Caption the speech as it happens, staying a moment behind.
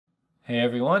Hey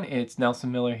everyone, it's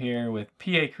Nelson Miller here with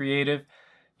PA Creative.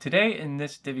 Today in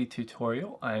this Divi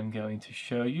tutorial, I'm going to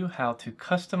show you how to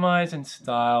customize and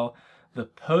style the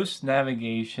post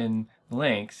navigation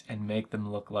links and make them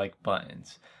look like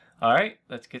buttons. All right,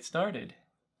 let's get started.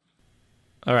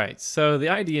 All right, so the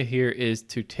idea here is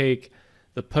to take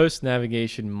the post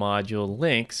navigation module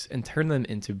links and turn them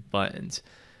into buttons,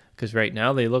 because right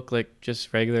now they look like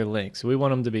just regular links. We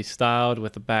want them to be styled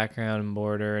with a background and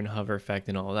border and hover effect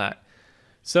and all that.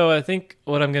 So I think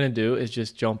what I'm going to do is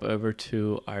just jump over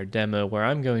to our demo where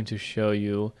I'm going to show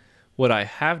you what I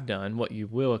have done, what you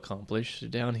will accomplish. So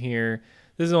down here,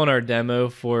 this is on our demo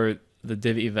for the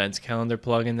Divi Events Calendar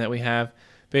plugin that we have.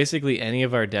 Basically, any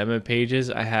of our demo pages,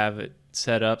 I have it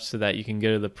set up so that you can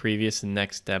go to the previous and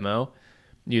next demo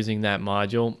using that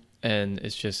module. And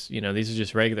it's just, these are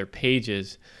just regular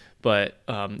pages, but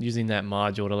using that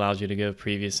module, it allows you to go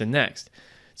previous and next.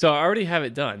 So I already have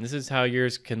it done. This is how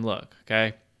yours can look,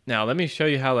 okay? Now let me show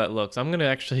you how that looks. I'm going to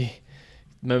actually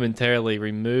momentarily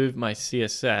remove my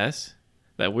CSS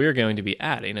that we're going to be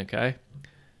adding, okay?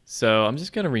 So I'm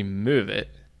just going to remove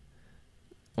it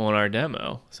on our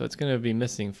demo. So it's going to be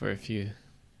missing for a few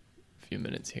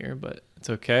minutes here, but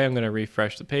it's okay. I'm going to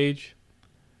refresh the page.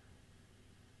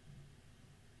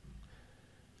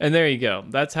 And there you go.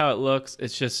 That's how it looks.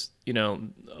 It's just,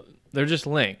 they're just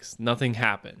links. Nothing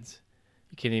happens.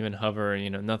 You can't even hover,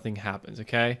 nothing happens,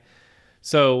 okay?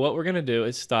 So what we're gonna do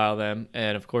is style them.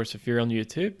 And of course, if you're on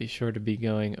YouTube, be sure to be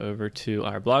going over to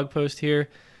our blog post here.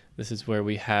 This is where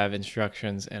we have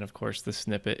instructions. And of course, the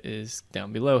snippet is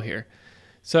down below here.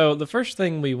 So the first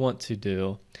thing we want to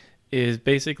do is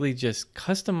basically just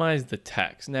customize the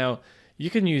text. Now, you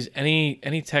can use any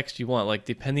text you want, like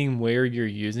depending where you're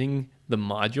using the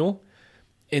module.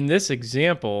 In this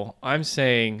example, I'm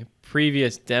saying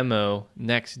previous demo,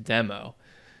 next demo.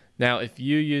 Now, if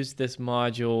you use this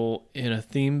module in a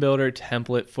theme builder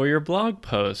template for your blog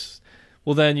posts,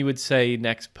 well, then you would say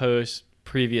next post,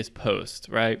 previous post,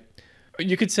 right? Or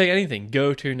you could say anything,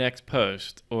 go to next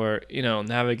post, or,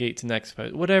 navigate to next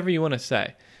post, whatever you want to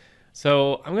say.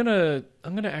 So I'm gonna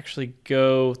actually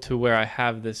go to where I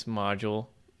have this module.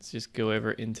 Let's just go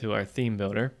over into our theme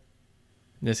builder.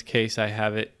 In this case, I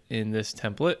have it in this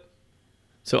template.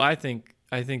 So I think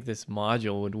this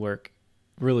module would work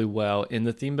really well in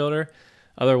the theme builder.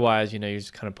 Otherwise, you're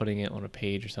just kind of putting it on a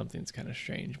page or something. It's kind of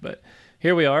strange, but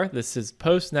here we are. This is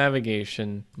post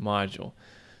navigation module.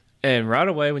 And right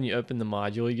away, when you open the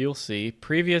module, you'll see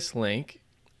previous link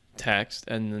text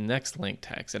and the next link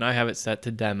text. And I have it set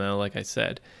to demo, like I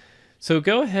said. So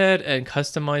go ahead and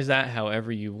customize that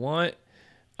however you want.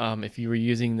 If you were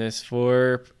using this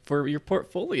for your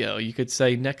portfolio, you could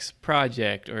say next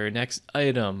project or next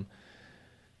item,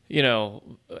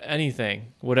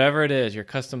 anything, whatever it is, your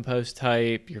custom post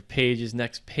type, your page's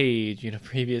next page,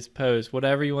 previous post,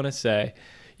 whatever you want to say,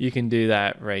 you can do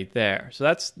that right there. So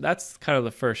that's kind of the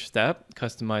first step,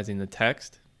 customizing the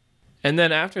text. And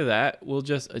then after that, we'll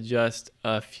just adjust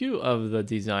a few of the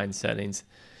design settings.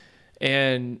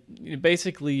 And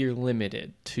basically you're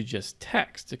limited to just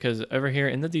text, because over here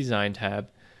in the design tab,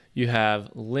 you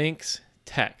have links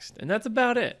text, and that's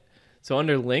about it. So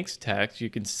under links text, you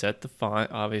can set the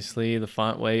font, obviously the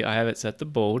font weight, I have it set to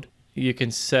bold. You can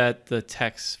set the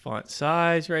text font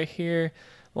size right here,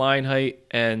 line height,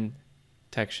 and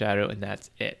text shadow, and that's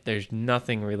it. There's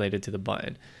nothing related to the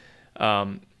button.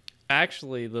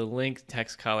 Actually, the link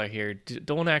text color here,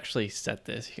 don't actually set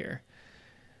this here.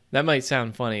 That might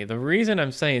sound funny. The reason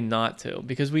I'm saying not to,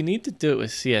 because we need to do it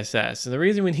with CSS. And the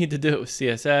reason we need to do it with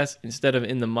CSS instead of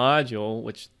in the module,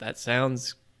 which that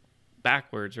sounds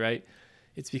backwards, right?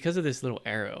 It's because of this little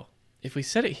arrow. If we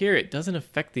set it here, it doesn't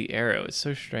affect the arrow. It's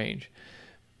so strange.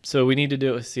 So we need to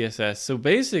do it with CSS. So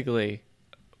basically,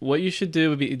 what you should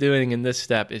be doing in this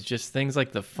step is just things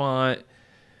like the font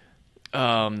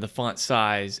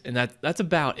size, and that's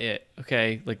about it,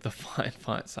 okay? Like the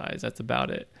font size, that's about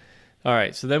it. All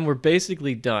right, so then we're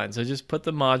basically done. So just put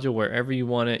the module wherever you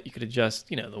want it. You could adjust,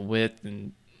 the width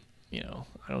and, I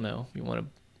don't know,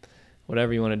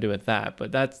 whatever you want to do with that.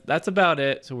 But that's about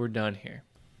it. So we're done here.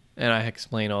 And I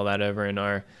explain all that over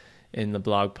in the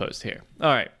blog post here. All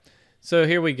right, so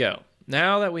here we go.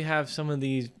 Now that we have some of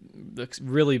these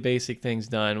really basic things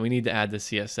done, we need to add the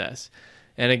CSS.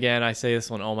 And again, I say this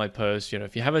on all my posts.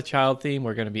 If you have a child theme,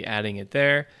 we're going to be adding it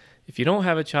there. If you don't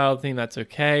have a child theme, that's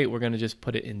okay. We're going to just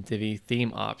put it in Divi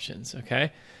theme options,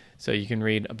 okay? So you can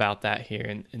read about that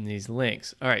here in these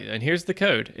links. All right, and here's the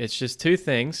code. It's just two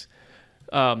things,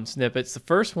 snippets. The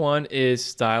first one is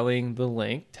styling the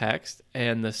link text,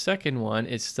 and the second one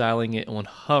is styling it on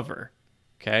hover,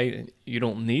 okay? You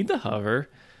don't need the hover.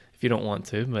 if you don't want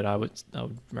to, but I would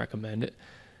recommend it.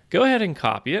 Go ahead and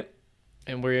copy it,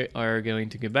 and we are going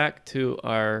to go back to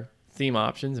our theme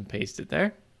options and paste it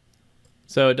there.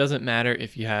 So it doesn't matter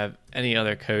if you have any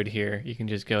other code here, you can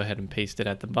just go ahead and paste it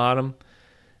at the bottom.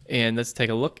 And let's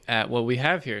take a look at what we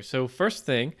have here. So first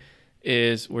thing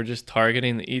is we're just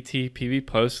targeting the Divi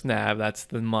Post Nav, that's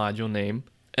the module name.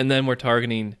 And then we're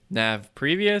targeting nav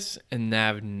previous and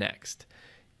nav next.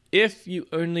 If you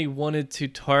only wanted to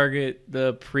target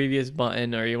the previous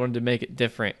button or you wanted to make it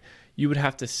different, you would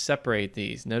have to separate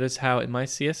these. Notice how in my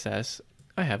CSS,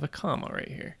 I have a comma right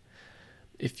here.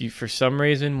 If you, for some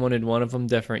reason, wanted one of them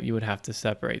different, you would have to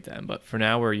separate them. But for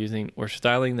now, we're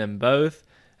styling them both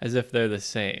as if they're the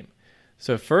same.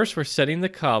 So first, we're setting the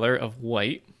color of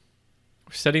white.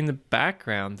 We're setting the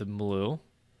background to blue.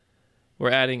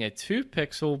 We're adding a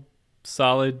 2-pixel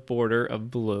solid border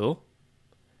of blue.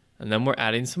 And then we're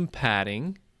adding some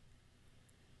padding,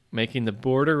 making the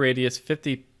border radius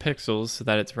 50 pixels so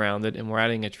that it's rounded, and we're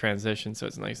adding a transition so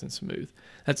it's nice and smooth.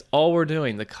 That's all we're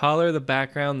doing: the color, the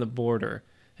background, the border,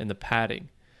 and the padding.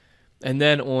 And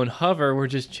then on hover, we're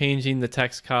just changing the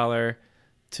text color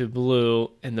to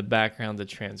blue and the background to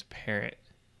transparent.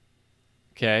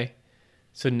 Okay,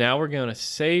 so now we're going to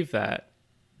save that,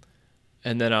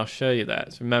 and then I'll show you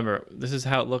that. So remember, this is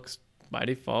how it looks by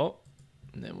default.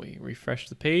 And then we refresh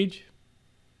the page.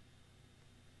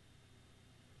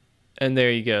 And there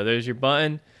you go. There's your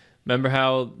button. Remember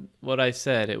how what I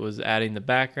said, it was adding the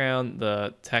background.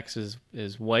 The text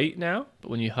is white now,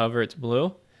 but when you hover, it's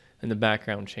blue, and the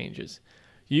background changes.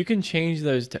 You can change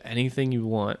those to anything you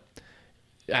want.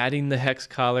 Adding the hex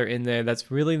color in there,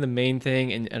 that's really the main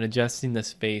thing, and adjusting the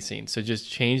spacing. So just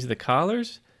change the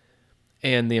colors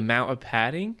and the amount of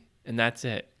padding, and that's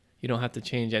it. You don't have to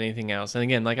change anything else. And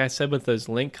again, like I said with those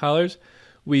link colors,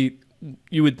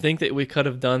 you would think that we could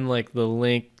have done like the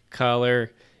link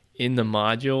color in the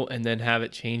module and then have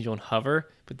it change on hover,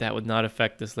 but that would not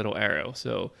affect this little arrow.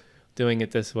 So doing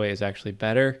it this way is actually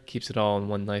better, keeps it all in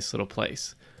one nice little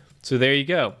place. So there you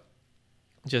go.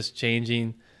 Just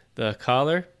changing the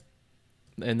color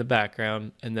and the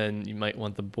background, and then you might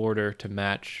want the border to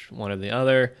match one or the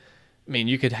other. I mean,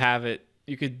 you could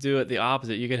do it the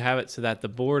opposite. You could have it so that the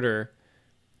border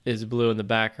is blue and the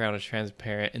background is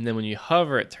transparent, and then when you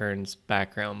hover, it turns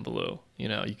background blue. You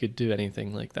know, you could do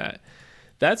anything like that.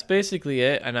 That's basically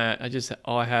it, and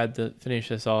all I had to finish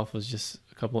this off was just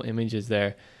a couple images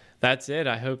there. That's it.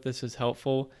 I hope this was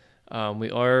helpful.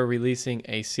 We are releasing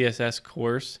a CSS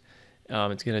course.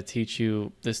 It's going to teach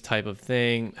you this type of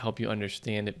thing, help you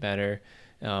understand it better,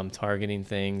 targeting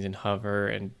things and hover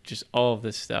and just all of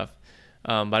this stuff.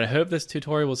 But I hope this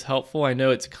tutorial was helpful. I know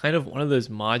it's kind of one of those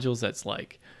modules that's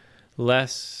like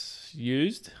less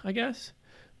used, I guess.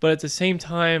 But at the same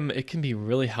time, it can be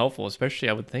really helpful, especially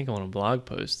I would think on a blog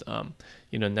post,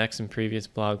 you know, next and previous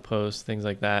blog posts, things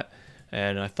like that.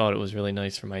 And I thought it was really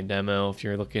nice for my demo. If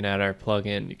you're looking at our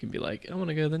plugin, you can be like, I want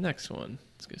to go to the next one.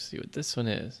 Let's go see what this one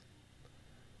is.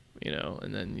 You know,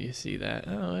 and then you see that,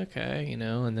 oh, okay, you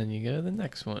know, and then you go to the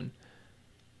next one.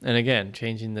 And again,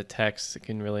 changing the text, it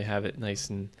can really have it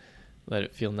nice and let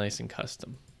it feel nice and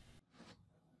custom.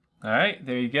 All right,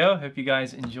 there you go. Hope you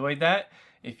guys enjoyed that.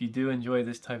 If you do enjoy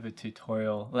this type of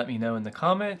tutorial, let me know in the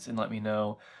comments and let me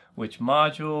know which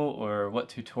module or what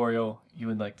tutorial you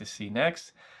would like to see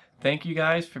next. Thank you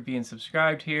guys for being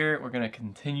subscribed here. We're going to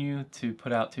continue to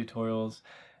put out tutorials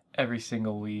every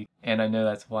single week, and I know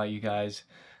that's why you guys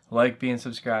like being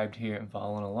subscribed here and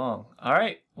following along. All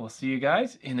right, we'll see you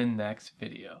guys in the next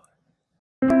video.